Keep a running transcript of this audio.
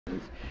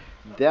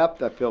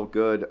Depth, I feel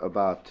good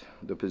about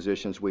the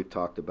positions we've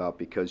talked about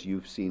because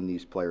you've seen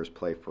these players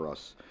play for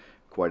us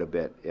quite a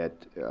bit at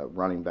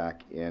running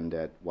back and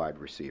at wide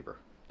receiver.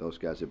 Those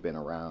guys have been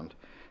around.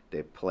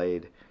 They've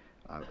played.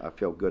 I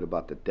feel good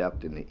about the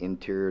depth in the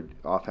interior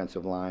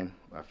offensive line.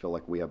 I feel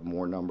like we have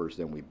more numbers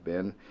than we've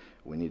been.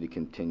 We need to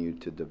continue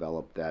to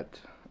develop that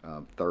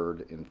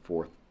third and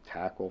fourth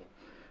tackle.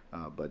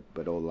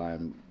 But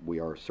O-line, we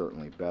are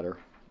certainly better.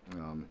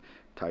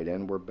 Tight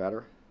end, we're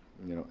better.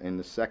 You know, in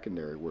the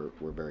secondary, we're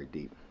very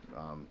deep.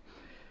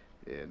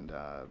 And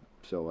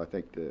so I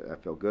think I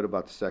feel good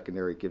about the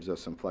secondary. It gives us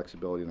some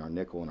flexibility in our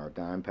nickel and our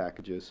dime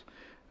packages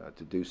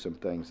to do some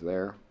things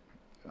there.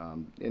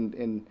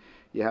 And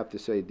you have to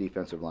say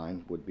defensive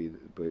line would be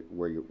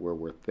where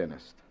we're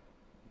thinnest,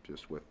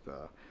 just with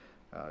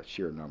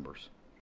sheer numbers.